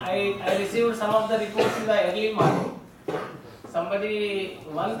I received some of the reports in the early morning. Somebody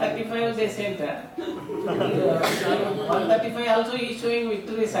 135 they sent. 135 also is showing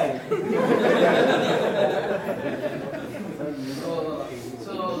victory sign.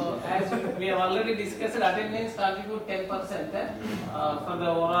 So as we have already discussed, attendance contribute 10% for the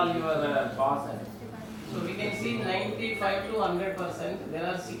overall your pass. So we can see 95 to 100%. There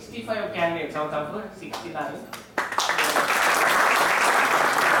are 65 candidates out of 69.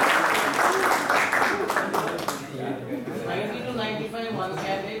 90 to 95 one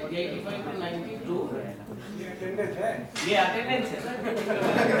candidate, 85 to 92. Yeah, attendance है ना?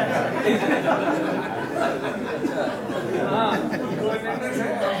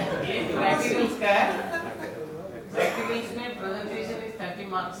 ये practicals का है. Practicals में presentation is 30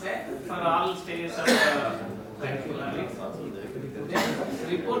 marks है for all stages of practical knowledge.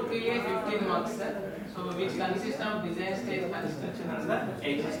 Report के लिए 15 marks है. So which consists of design stage, construction and the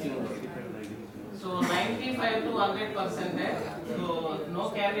existing work. So 95 to 100% है. So no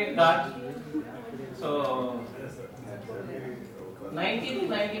candidate got. So 90 to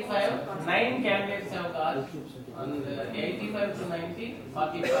 95, 9 candidates have got, and 85 to 90,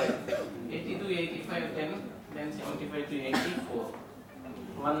 45, 80 to 85, 10, then 75 to 84.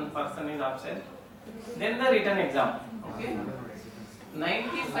 One person is absent. Then the written exam. Okay.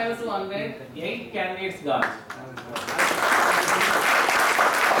 95 to 100, 8 candidates got.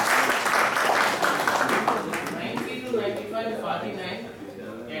 90 to 95, 49.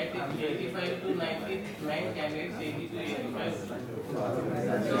 85 to 99 candidates, 80 to 85.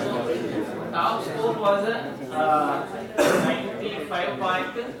 So top score was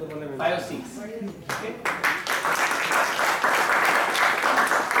 95.56. Okay.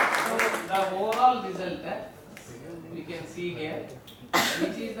 So the overall result we can see here,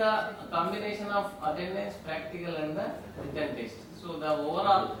 which is the combination of attendance, practical and the written test. So the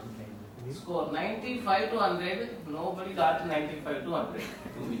overall score 95 to 100, nobody got 95 to 100.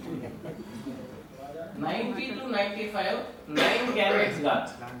 90 to 95, 9 candidates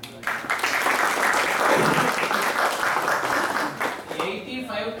got.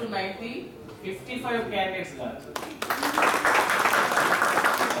 85 to 90, 55 candidates got.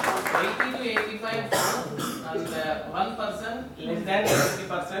 80 to 85, and one person less than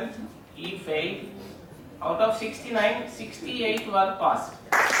 50%, he failed. Out of 69, 68 were passed.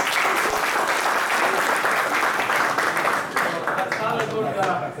 That's all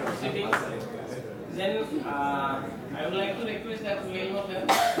about proceedings. Then I would like to request that male of them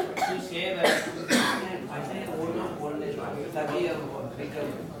to share that.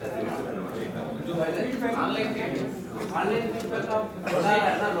 Online feedback of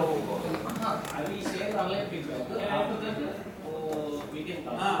I will share online feedback. After that, we can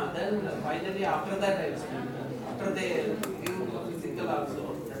talk. Then finally after that I explain. After they give physical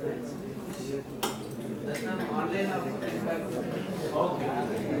also. That's not online feedback. Okay.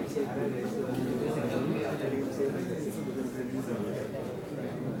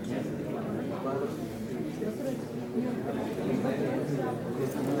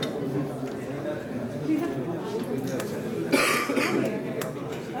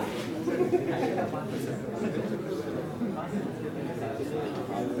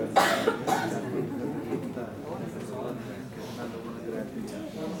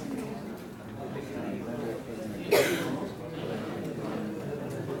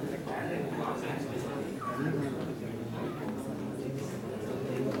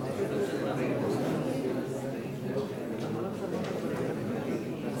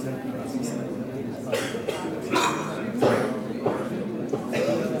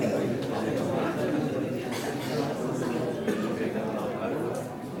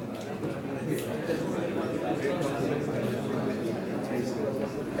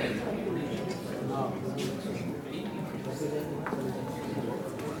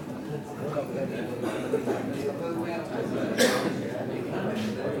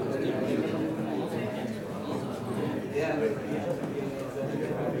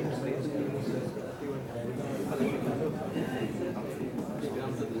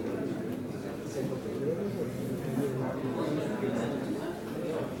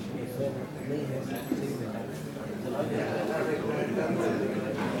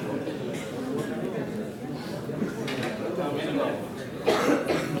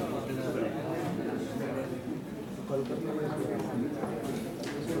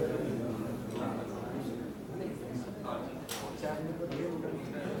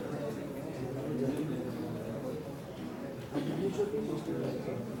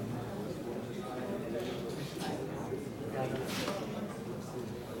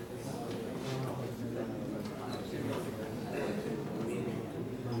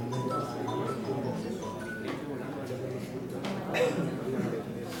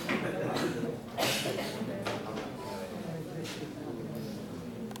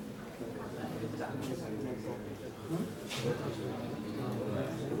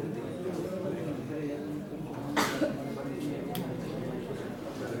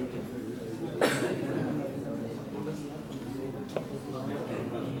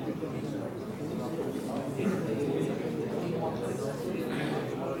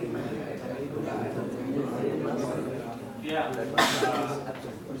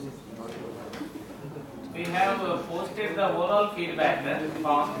 we have posted the overall feedback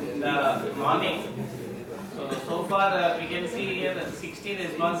from the morning. So far we can see here 60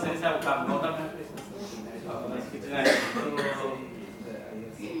 responses have come out of 69.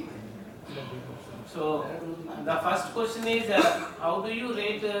 So the first question is how do you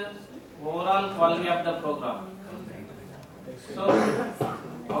rate overall quality of the program? So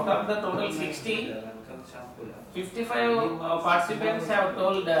out of the total 60, 55 participants have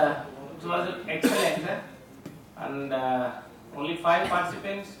told it was excellent, and only 5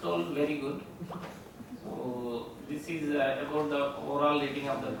 participants told very good. So this is about the overall rating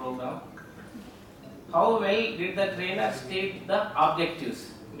of the program. How well did the trainer state the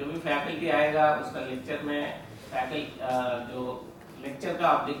objectives? जो भी faculty आएगा उसका lecture में जो lecture का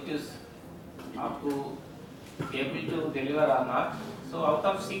objectives आपको able to deliver or not. So out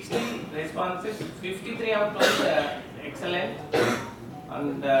of 60 responses, 53 have told excellent,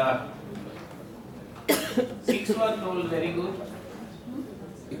 and 6 were told very good.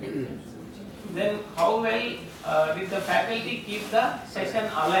 Then how well did the faculty keep the session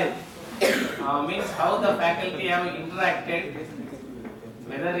alive? Means how the faculty have interacted,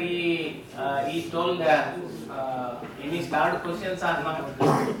 whether he told any starred questions or not,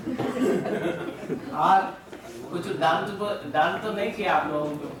 or कुछ डांट तो नहीं किया आप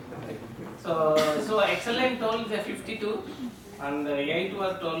लोगों को. So excellent told the 52 and 8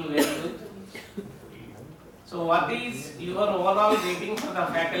 were told very good. So what is your overall rating for the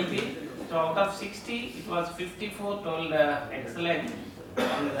faculty? So out of 60, it was 54 told excellent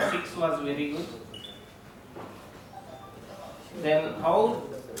and 6 was very good. Then how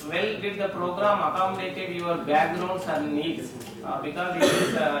well did the program accommodated your backgrounds and needs? Because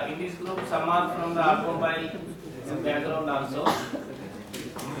in this group some are from the automobile background also,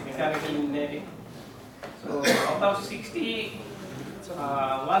 mechanical engineering. So out of 60,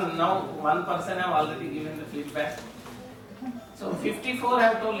 one person have already given the feedback. So 54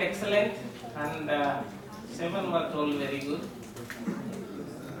 have told excellent and 7 were told very good.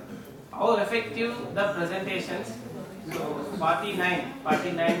 How effective the presentations? So 49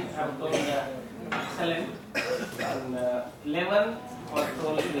 have told excellent and 11 were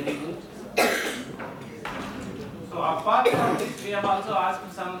told very good. So apart from this, we have also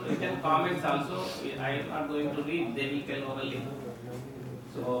asked some written comments also. I am not going to read, they will tell orally.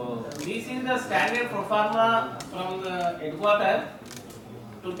 So this is the standard pro forma from the headquarters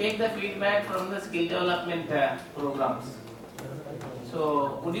to take the feedback from the skill development programs.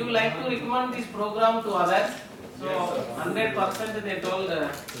 So would you like to recommend this program to others? So 100% they told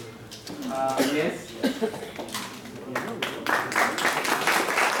yes.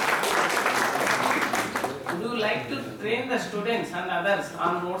 Would you like to train the students and others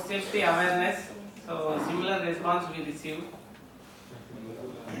on road safety awareness? So similar response we received.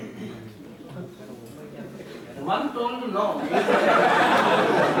 One told no.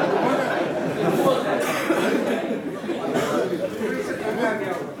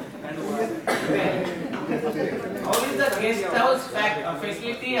 How is the guest house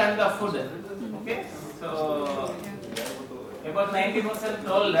facility and the food? Okay, so about 90%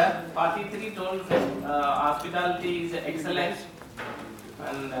 told, 43 told hospitality is excellent,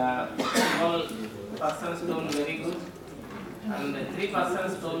 and all persons told very good, and 3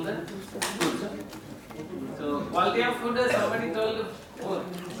 persons told good. So quality of food, somebody told poor.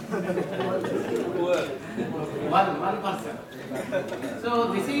 One person. So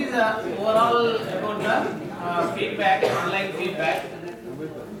this is overall about the feedback, online feedback.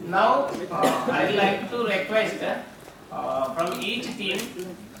 Now I would like to request from each team,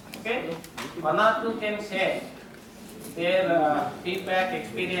 okay, 1 or 2 can share their feedback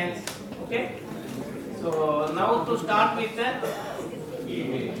experience. Okay. So now to start with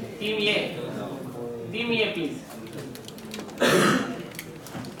team A. Team A, please.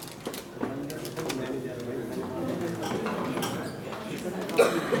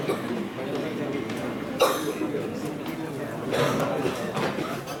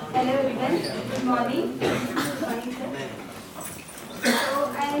 Hello everyone, good morning. Good morning, sir.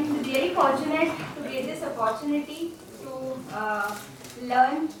 So I am very fortunate to get this opportunity to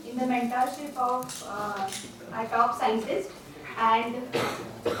learn in the mentorship of our top scientists and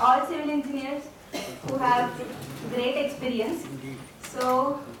all civil engineers who have great experience.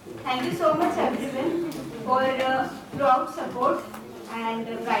 So thank you so much everyone for throughout support and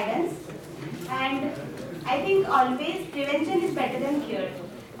guidance. And I think always prevention is better than cure.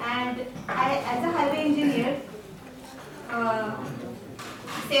 And I, as a highway engineer,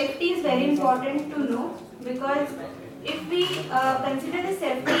 safety is very important to know, because if we consider the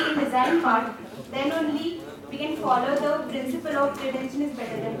safety in design part, then only we can follow the principle of prevention is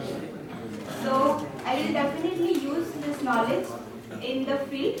better than cure. So I will definitely use this knowledge in the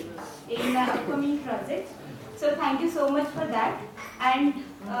field, in the upcoming projects. So thank you so much for that. And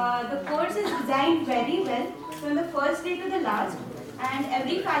the course is designed very well from the first day to the last. And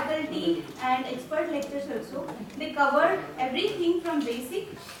every faculty and expert lectures also, they cover everything from basic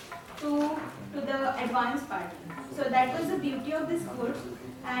to the advanced part. So that was the beauty of this course.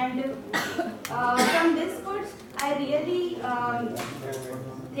 And from this course, I really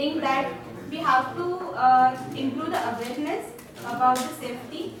think that we have to improve the awareness about the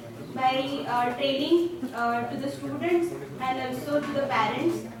safety by training to the students and also to the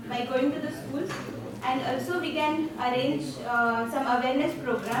parents by going to the schools. And also we can arrange some awareness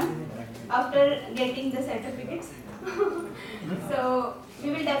program after getting the certificates. So we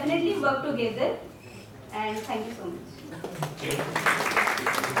will definitely work together, and thank you so much.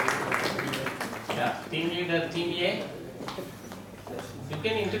 Yeah, team leader, team A. You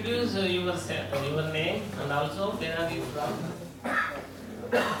can introduce your name and also where are you from?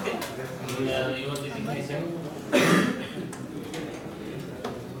 Okay. Your designation.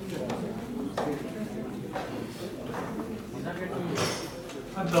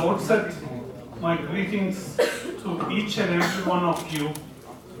 At the outset, my greetings to each and every one of you.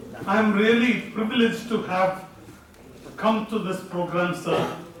 I am really privileged to have come to this program,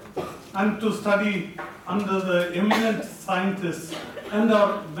 sir, and to study under the eminent scientists and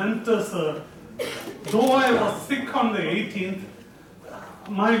our mentor, sir. Though I was sick on the 18th,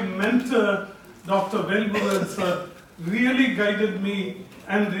 my mentor, Dr. Velmurugan, sir, really guided me,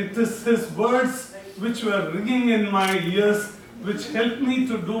 and it is his words which were ringing in my ears, which helped me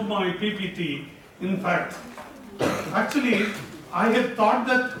to do my PPT. In fact, actually, I had thought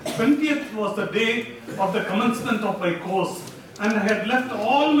that 20th was the day of the commencement of my course, and I had left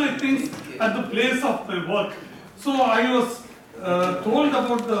all my things at the place of my work. So I was told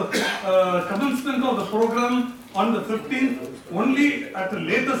about the commencement of the program on the 15th, only at a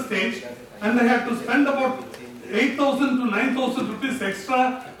later stage, and I had to spend about 8,000 to 9,000 rupees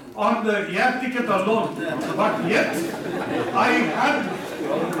extra on the air ticket alone. But yet,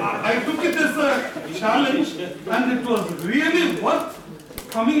 I took it as a challenge, and it was really worth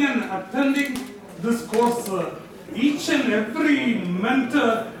coming and attending this course. Each and every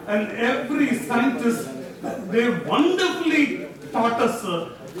mentor and every scientist, they wonderfully taught us.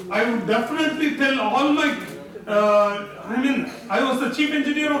 I would definitely tell all my, I was the chief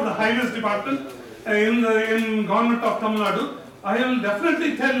engineer of the highways department in government of Tamil Nadu. I will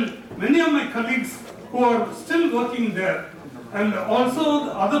definitely tell many of my colleagues who are still working there, and also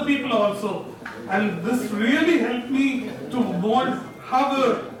the other people also. And this really helped me to have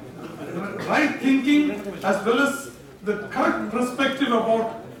a right thinking as well as the correct perspective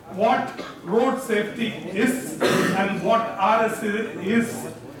about what road safety is and what RS is.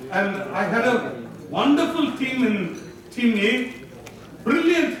 And I had a wonderful team in Team A,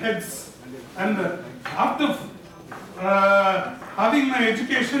 brilliant heads, and after having my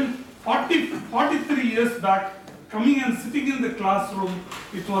education 43 years back, coming and sitting in the classroom,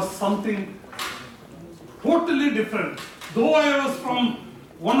 it was something totally different. Though I was from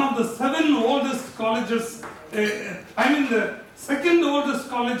one of the 7 oldest colleges, the second oldest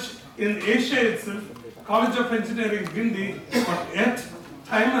college in Asia itself, College of Engineering, Guindy, but yet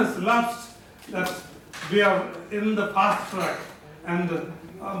time has elapsed that we are in the fast track. And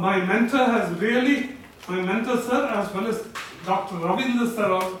my mentor has really, my mentor sir as well as Dr. Ravindra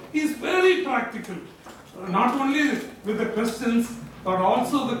sir, he is very practical, not only with the questions but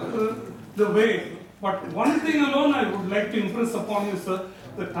also the way. But one thing alone I would like to impress upon you, sir,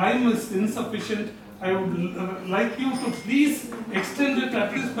 the time is insufficient. I would like you to please extend it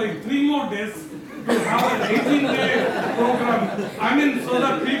at least by 3 more days to have an 18-day program. So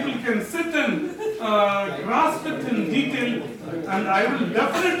that people can sit and grasp it in detail. And I will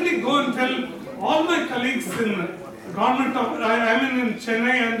definitely go and tell all my colleagues in government of, in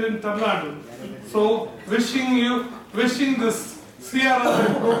Chennai and in Tamil Nadu. So wishing this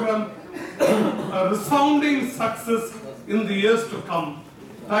CRRI program a resounding success in the years to come.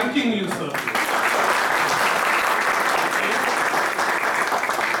 Thanking you, sir.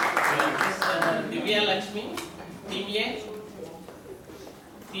 Divya Lakshmi, Team A.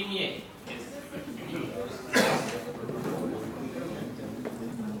 Team A. Yes.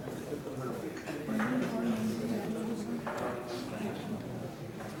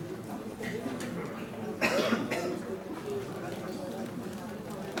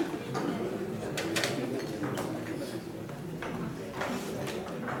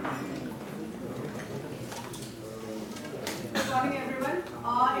 Good morning, everyone.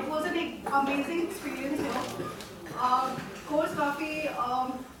 It was a amazing experience here. Course काफ़ी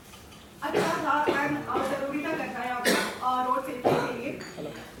अच्छा था and ज़रूरी था करना यहाँ पे road safety के लिए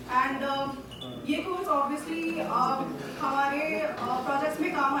एंड ये कोर्स ऑब्वियसली हमारे प्रोजेक्ट्स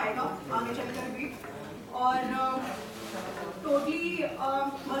में काम आएगा आगे चलकर भी और टोटली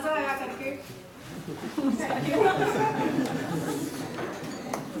मज़ा आया करके thank you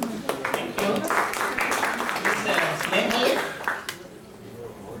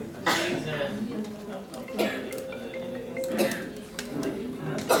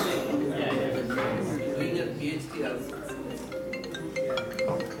doing a PhD also.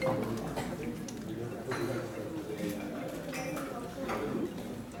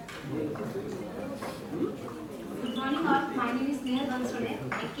 Good morning all. My name is Neha Bansode.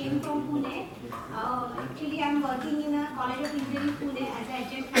 I came from Pune. Actually, I am working in a College of Engineering Pune as an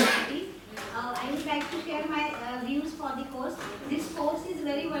adjunct faculty. I would like to share my views for the course. This course is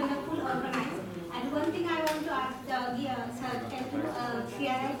very wonderful, organized. And one thing I want to ask tell to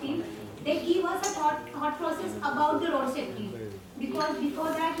CRRI team, they give us a thought process about the road safety. Because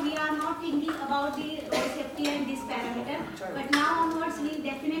before that we are not thinking about the road safety and this parameter, but now onwards we will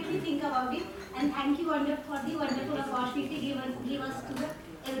definitely think about it. And thank you for the wonderful opportunity give us to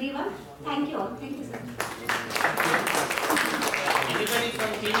everyone. Thank you all. Thank you, sir. Anybody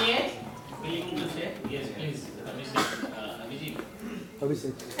from TNA willing to say? Yes, please.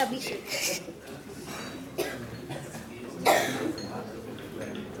 Abhishek.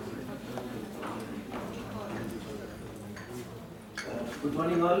 Good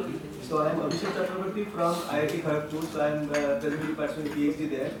morning all. So I am Abhishek Chakraborty from IIT Kharagpur. So I am presently pursuing PhD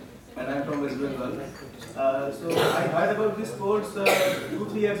there and I am from West Bengal. So I heard about this course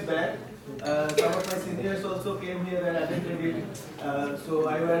 2-3 years back. Some of my seniors also came here and attended it. So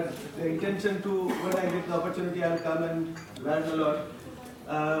I had the intention to, when I get the opportunity, I will come and learn a lot.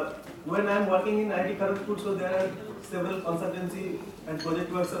 When I am working in IIT Kharagpur, so there are several consultancy and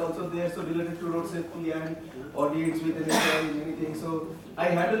project works are also there, so related to road safety and audits with many things. So I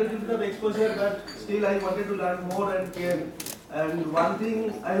had a little bit of exposure, but still I wanted to learn more and care. And one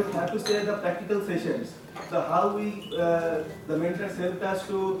thing I would have to say, the practical sessions. So how we, the mentors helped us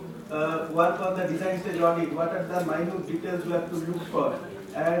to work on the design stage audit. What are the minute details we have to look for?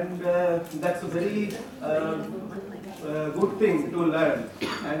 And that's a very good thing to learn.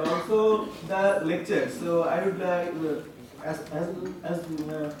 And also the lectures. So I would like,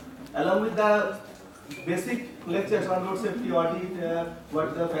 along with the basic lectures on road safety audit,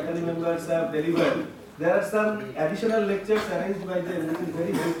 what the faculty members have delivered, there are some additional lectures arranged by them which is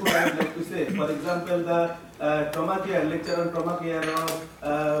very helpful, I would like to say. For example, the trauma care, lecture on trauma care,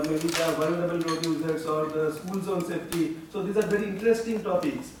 or maybe the vulnerable road users or the school zone safety. So these are very interesting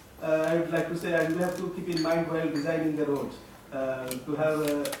topics, I would like to say, and we have to keep in mind while designing the roads. To have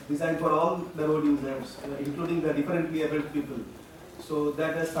a design for all the road users, including the differently abled people. So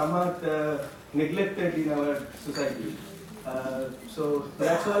that is somewhat neglected in our society. So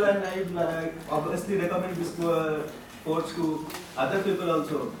that's all, and I obviously recommend this course to other people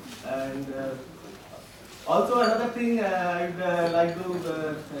also. And also another thing I'd like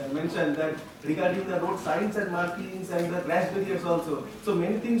to mention that regarding the road signs and markings and the crash barriers also. So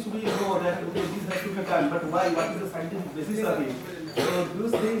many things we know that okay, these have to be done, but why? What is the scientific basis of it? So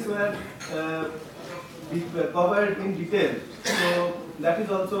those things were covered in detail. So that is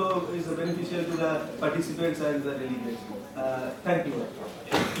also is beneficial to the participants and the delegates. Thank you.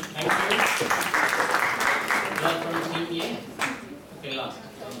 Thank you. You are from CPA? Okay, last.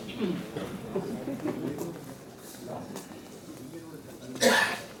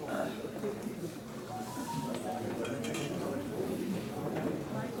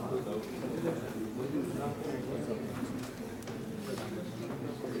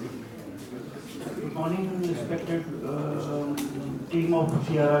 Good morning, respected team of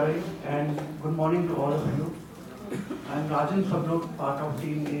CRRI, and good morning to all of you. I am Rajan Sablok, part of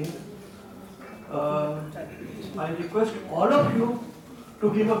Team A. I request all of you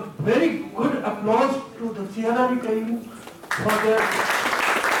to give a very good applause to the CRRI team for their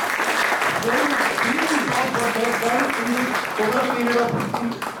very brilliant job what they have done in this over a period of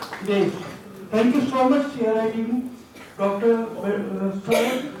 50 days. Thank you so much, CRRI team, Dr. Sir,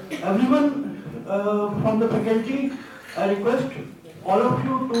 everyone from the faculty. I request all of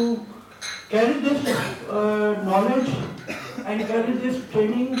you to carry this knowledge and carry this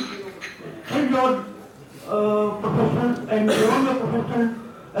training in your professional and beyond your professional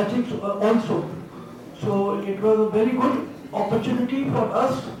ethics also. So it was a very good opportunity for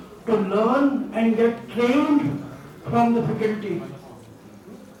us to learn and get trained from the faculty.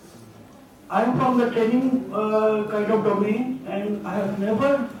 I am from the training kind of domain, and I have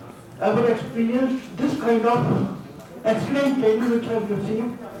never ever experienced this kind of excellent training which I have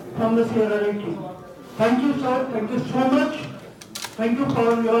received from the CRRI team. Thank you, sir. Thank you so much. Thank you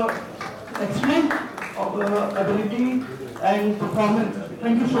for your excellent ability and performance.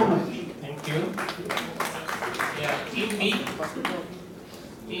 Thank you so much. Thank you. Yeah, team B.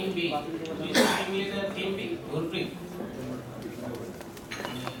 Team B. Who is the team leader? Team B. Gurpreet.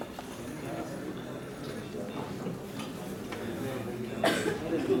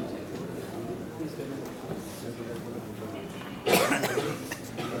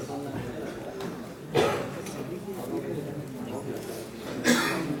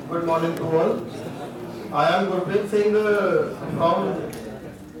 Good morning to all. I am Gurpreet Singh from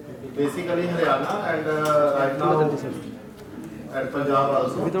basically Haryana and right now at Punjab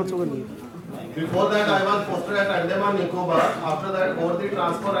also. Before that I was posted at Andaman Nicobar. After that over the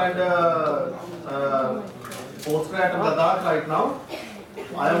transfer and posted at Ladakh right now.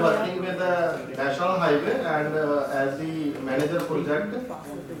 I am working with the National Highway and as the manager project.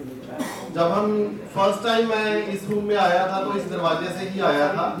 जब हम first time मैं इस room में आया था तो इस दरवाजे से ही आया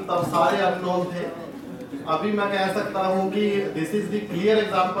था, तब सारे अननोन थे। अभी मैं कह सकता हूँ कि this is the clear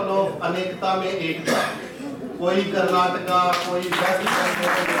example of अनेकता में एकता। कोई कर्नाटका, कोई वेस्ट बंगाल,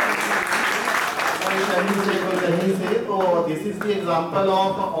 कोई कहीं से कोई कहीं से, तो this is the example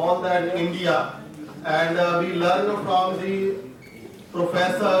of all that India and we learn from the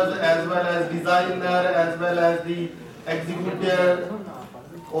professors as well as designer as well as the executive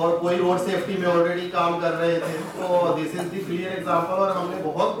और कोई रोड सेफ्टी में ऑलरेडी काम कर रहे थे। तो this is the clear example और हमने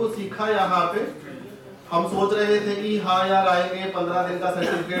बहुत कुछ सीखा यहाँ पे। हम सोच रहे थे कि हाँ यार आएंगे 15 दिन का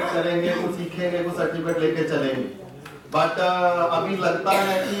सर्टिफिकेट करेंगे, कुछ सीखेंगे, कुछ सर्टिफिकेट लेके चलेंगे, बट अभी लगता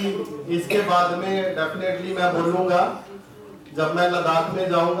है कि इसके बाद में डेफिनेटली मैं बोलूँगा जब मैं लद्दाख में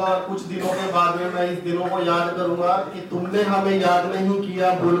जाऊंगा और कुछ दिनों के बाद में मैं इस दिनों को याद करूंगा कि तुमने हमें याद नहीं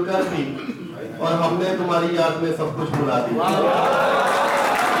किया भूलकर भी और हमने तुम्हारी याद में सब कुछ भुला दिया।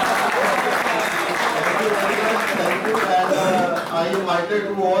 I invited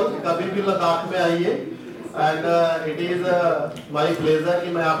to all, कभी भी लद्दाख में आइए and it is my pleasure कि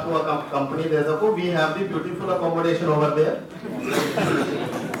मैं आपको कंपनी दे सकूं। We have the beautiful accommodation over there.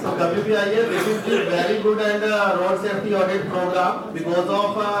 So कभी भी आइए। This is the very good and road safety audit program because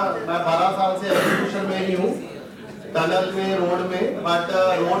of मैं 12 साल से एग्जीक्यूशन में ही हूँ, टनल में, रोड में, बट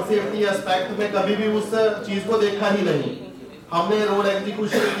रोड सेफ्टी एस्पेक्ट में कभी भी उस चीज को देखा ही नहीं। हमने रोड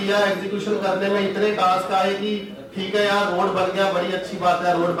एग्जीक्यूशन किया, एग्जीक्यूशन करने में इतने टास्क आए कि ठीक है यार रोड बन गया, बड़ी अच्छी बात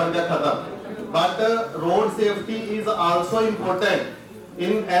है, रोड बन गया, खत्म। But road safety is also important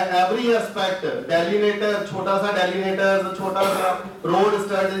in every aspect. Delineator, छोटा सा डेलिनेटर, छोटा सा road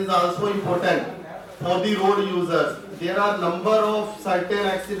stud is also important for the road users. There are number of certain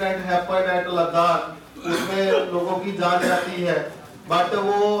accident happened at Ladakh, उसमें लोगों की जान जाती है, बट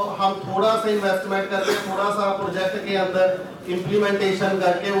वो हम थोड़ा सा इन्वेस्टमेंट करके, थोड़ा सा प्रोजेक्ट के अंदर इम्प्लीमेंटेशन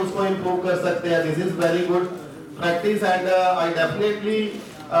करके उसको इम्प्रूव कर सकते हैं। This is very good practice and I definitely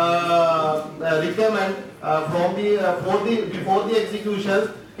recommend from the before the executions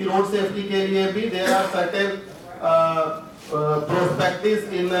कि road safety के लिए भी there are certain prospectus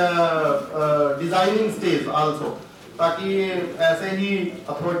in designing stage also, ताकि ऐसे ही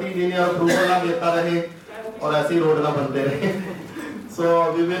अथॉरिटी इंजीनियर अप्रूवल ना देता रहे और ऐसे ही रोड ना बनते रहे। So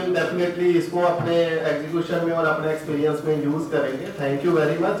we will definitely इसको अपने एग्जीक्यूशन में और अपने एक्सपीरियंस में यूज करेंगे। Thank you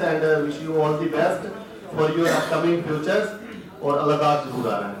very much and wish you all the best for your upcoming futures और लद्दाख जरूर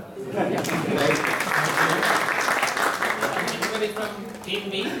आ रहा है। Anybody from team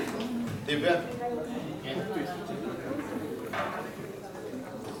B? Divya.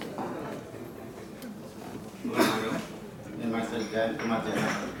 myself Jain Kumar Jain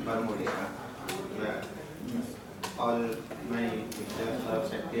from Odisha. All my teachers of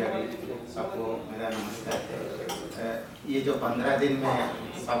CRRI सबको मेरा नमस्कार। ये जो 15 दिन में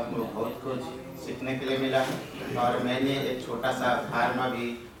सबको बहुत कुछ सीखने के लिए मिला और मैंने एक छोटा सा फार्मा भी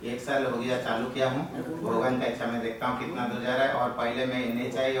 1 साल हो गया चालू किया हूँ। भगवान का इच्छा मैं देखता हूँ कितना दूर जा रहा है। और पहले मैं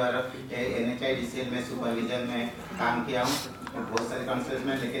NHI और NHI DCL में सुपरविजन में काम किया हूँ बहुत सारे काउंसिल्स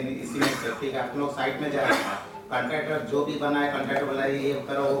में, लेकिन इसी में सेफ्टी का आप लोग साइट में जा रहा था। कॉन्ट्रैक्टर जो भी बना है, कॉन्ट्रैक्टर बोला ये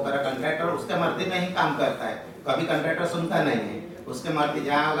करो वो करो, कॉन्ट्रैक्टर उसके मर्जी में ही काम करता है, कभी कॉन्ट्रैक्टर सुनता नहीं है। उसके मर्जी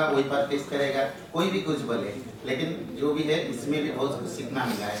जहाँ होगा वही पर फिक्स करेगा, कोई भी कुछ बोले। लेकिन जो भी है इसमें भी बहुत कुछ सीखना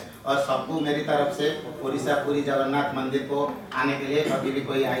मिला है और सबको मेरी तरफ से उड़ीसा पूरी जगन्नाथ मंदिर को आने के लिए कभी भी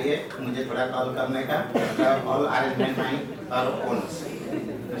कोई आइए, मुझे थोड़ा कॉल करने का, ऑल अरेंजमेंट माई और ओन्स।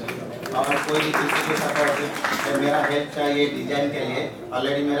 और कोई भी किसी के सपोर्ट मेरा हेल्प चाहिए डिजाइन के लिए,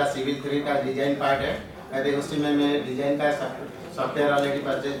 ऑलरेडी मेरा सिविल 3 का डिजाइन पार्ट है, यदि उसी में मैं डिजाइन का सॉफ्टवेयर ऑलरेडी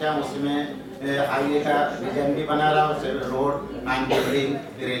परचेज किया, उसी में हाईवे का विजन भी बना रहा हूँ, रोड एंड बिल्डिंग,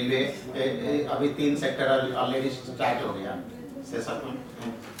 रेलवे, अभी 3 सेक्टर ऑलरेडी स्टार्ट हो गया से सब।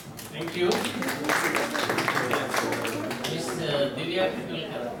 Thank you. Miss Divya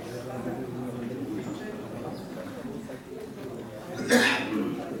Kulkar.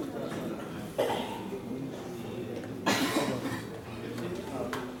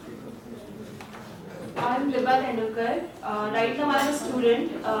 I'm Dibba Tendulkar. Right now I'm a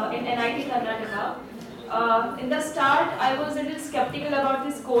student in NIT Karnataka. In the start, I was a little skeptical about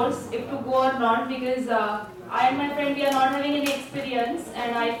this course, if to go or not, because I and my friend, we are not having any experience,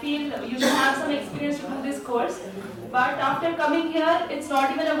 and I feel you should have some experience to do this course. But after coming here, it's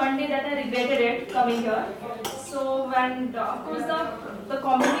not even a one day that I regretted it coming here. So when, of course, the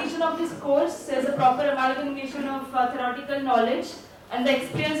combination of this course is a proper amalgamation of theoretical knowledge and the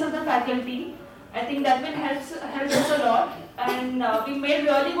experience of the faculty. I think that will help us a lot, and we made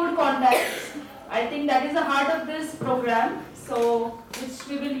really good contacts. I think that is the heart of this program, so which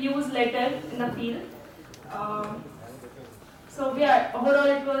we will use later in the field. So yeah, overall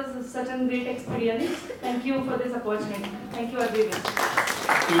it was such a great experience. Thank you for this opportunity. Thank you everyone.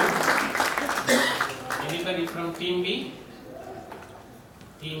 Thank you. Anybody from Team B?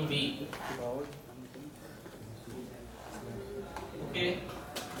 Team B. Okay,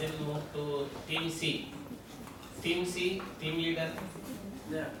 then move to Team C. Team C, team leader.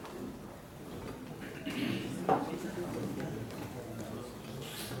 Yeah.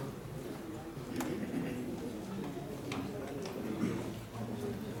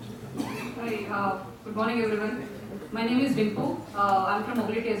 Hi, good morning everyone. My name is Dimpu. I'm from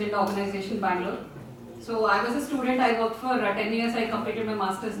Audit Agenda Organization, Bangalore. So I was a student, I worked for 10 years, I completed my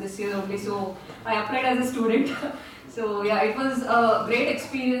masters this year only, so I applied as a student. So yeah, it was a great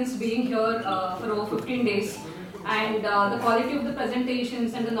experience being here for over 15 days. And the quality of the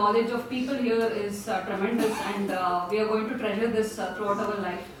presentations and the knowledge of people here is tremendous, and we are going to treasure this throughout our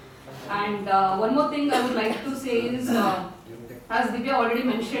life. And one more thing I would like to say is, as Divya already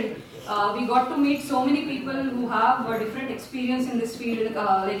mentioned, we got to meet so many people who have a different experience in this field,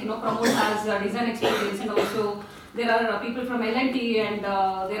 Pramod has design experience, and also there are people from L&T, and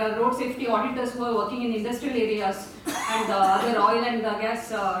there are road safety auditors who are working in industrial areas, and other oil and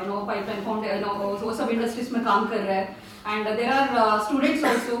gas, pipeline found, वो सब industries में काम कर रहे हैं. And there are students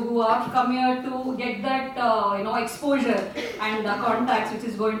also who have come here to get that exposure and contacts, which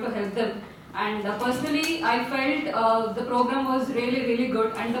is going to help them. And personally, I felt the program was really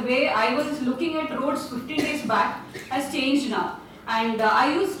good, and the way I was looking at roads 15 days back has changed now. And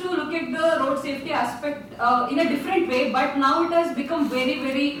I used to look at the road safety aspect in a different way, but now it has become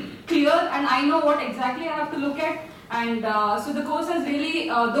very clear, and I know what exactly I have to look at. And so the course has really,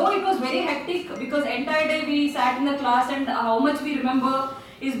 though it was very hectic because entire day we sat in the class, and how much we remember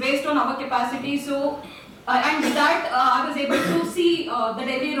is based on our capacity. So and with that, I was able to see the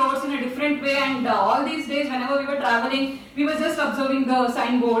Delhi roads in a different way, and all these days whenever we were traveling, we were just observing the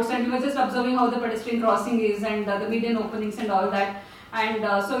signboards, and we were just observing how the pedestrian crossing is, and the median openings and all that. And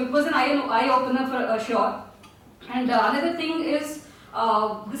so it was an eye-opener for sure. And another thing is,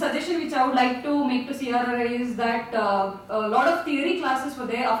 the suggestion which I would like to make to CRRI is that a lot of theory classes were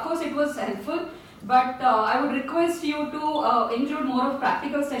there. Of course it was helpful, but I would request you to include more of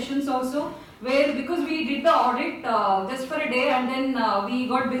practical sessions also, where, because we did the audit just for a day, and then we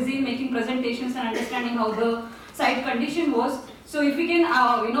got busy making presentations and understanding how the site condition was. So if we can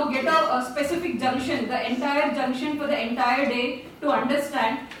get a specific junction, the entire junction for the entire day to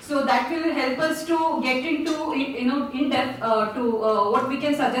understand, so that will help us to get into in depth to what we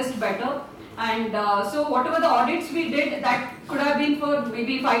can suggest better. And so whatever the audits we did, that could have been for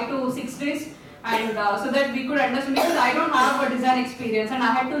maybe 5 to 6 days, and so that we could understand, because I don't have a design experience, and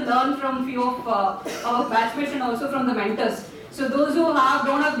I had to learn from few of our batchmates and also from the mentors. So those who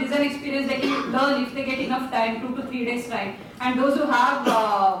don't have design experience, they can learn if they get enough time, 2 to 3 days time. And those who have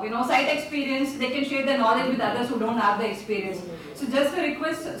site experience, they can share their knowledge with others who don't have the experience. So just a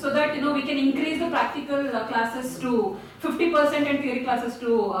request, so that we can increase the practical classes to 50% and theory classes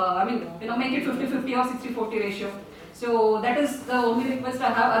to make it 50-50 or 60-40 ratio. So that is the only request I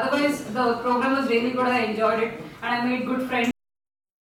have. Otherwise, the program was really good. I enjoyed it, and I made good friends.